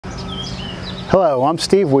Hello, I'm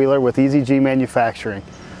Steve Wheeler with EZG Manufacturing.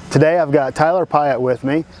 Today I've got Tyler Pyatt with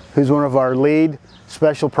me, who's one of our lead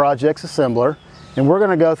special projects assembler, and we're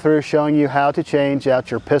going to go through showing you how to change out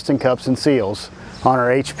your piston cups and seals on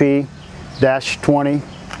our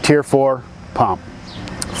HP-20T4 pump.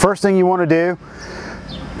 First thing you want to do,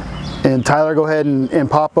 and Tyler, go ahead and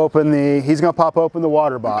pop open he's going to pop open the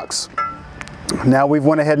water box. Now we've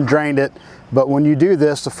went ahead and drained it, but when you do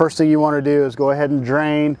this, the first thing you want to do is go ahead and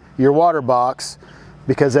drain your water box,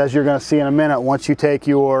 because as you're going to see in a minute, once you take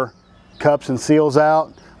your cups and seals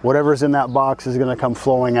out, whatever's in that box is going to come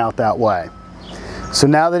flowing out that way. So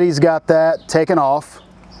now that he's got that taken off,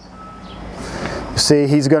 you see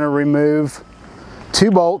he's going to remove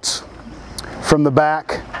 2 bolts from the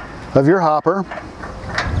back of your hopper.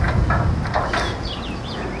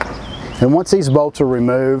 And once these bolts are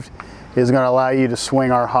removed, it's going to allow you to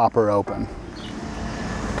swing our hopper open.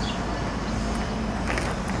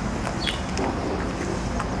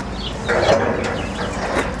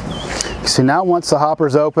 So now once the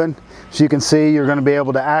hopper's open, as you can see, you're going to be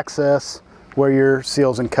able to access where your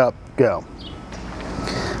seals and cup go.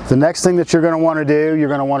 The next thing that you're going to want to do, you're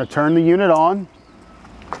going to want to turn the unit on.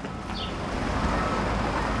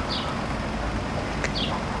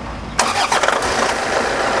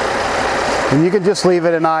 And you can just leave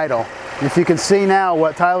it in idle. If you can see now,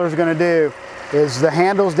 what Tyler's going to do is the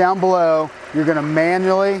handles down below, you're going to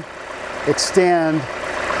manually extend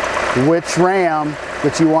which ram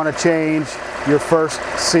that you want to change your first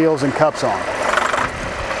seals and cups on.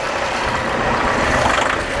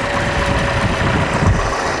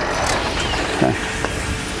 Okay.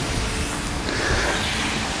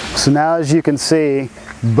 So now, as you can see,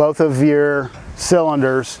 both of your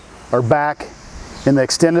cylinders are back in the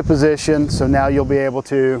extended position, so now you'll be able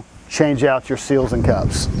to change out your seals and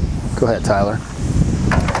cups. Go ahead, Tyler.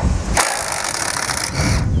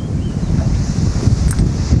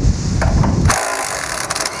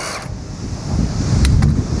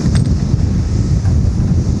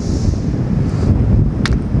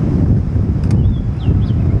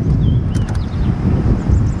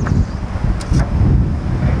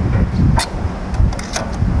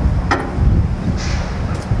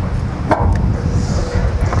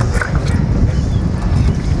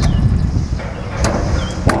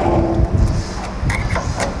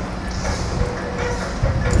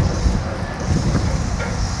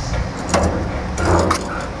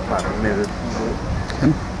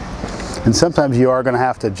 And sometimes you are going to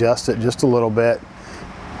have to adjust it just a little bit,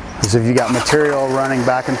 because if you got material running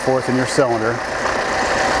back and forth in your cylinder.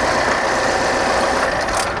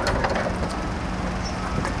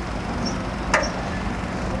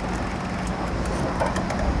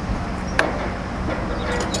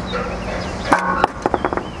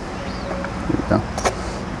 There you go.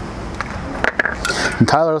 And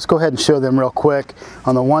Tyler, let's go ahead and show them real quick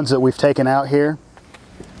on the ones that we've taken out here.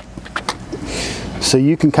 So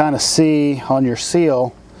you can kind of see on your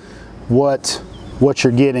seal what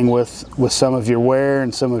you're getting with some of your wear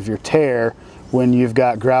and some of your tear when you've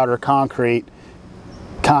got grout or concrete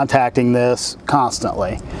contacting this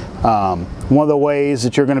constantly. One of the ways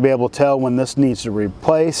that you're going to be able to tell when this needs to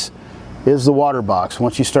replace is the water box.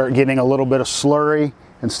 Once you start getting a little bit of slurry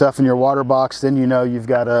and stuff in your water box, then you know you've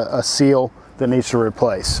got a seal that needs to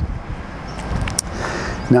replace.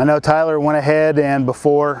 Now I know Tyler went ahead, and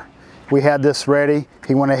before we had this ready,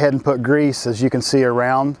 he went ahead and put grease, as you can see,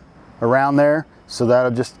 around there, so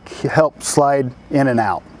that'll just help slide in and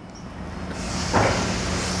out.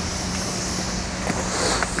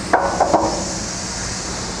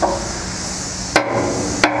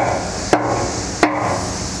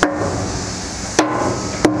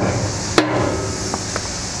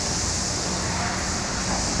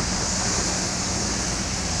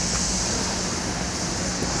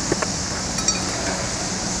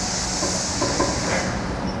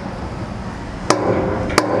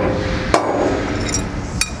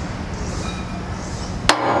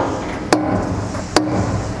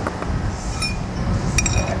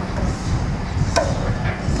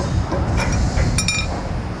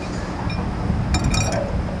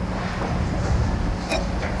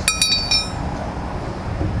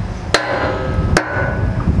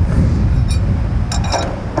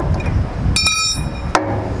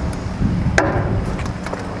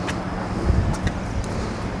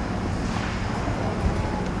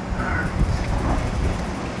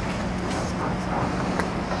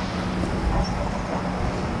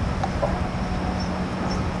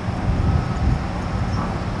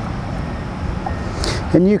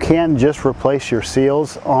 And you can just replace your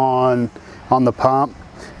seals on the pump,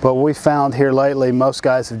 but we found here lately most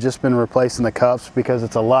guys have just been replacing the cups because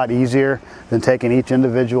it's a lot easier than taking each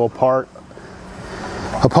individual part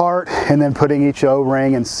apart and then putting each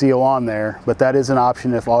O-ring and seal on there. But that is an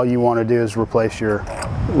option if all you want to do is replace your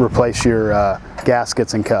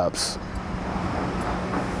gaskets and cups.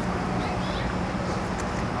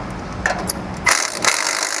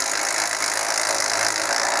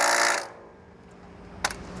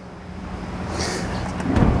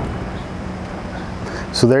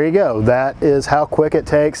 So there you go. That is how quick it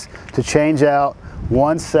takes to change out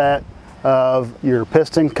one set of your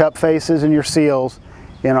piston cup faces and your seals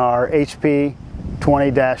in our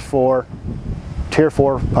HP-20T4 Tier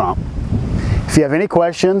 4 pump. If you have any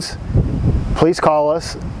questions, please call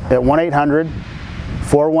us at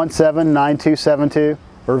 1-800-417-9272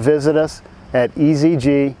 or visit us at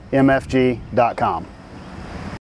EZGMFG.com.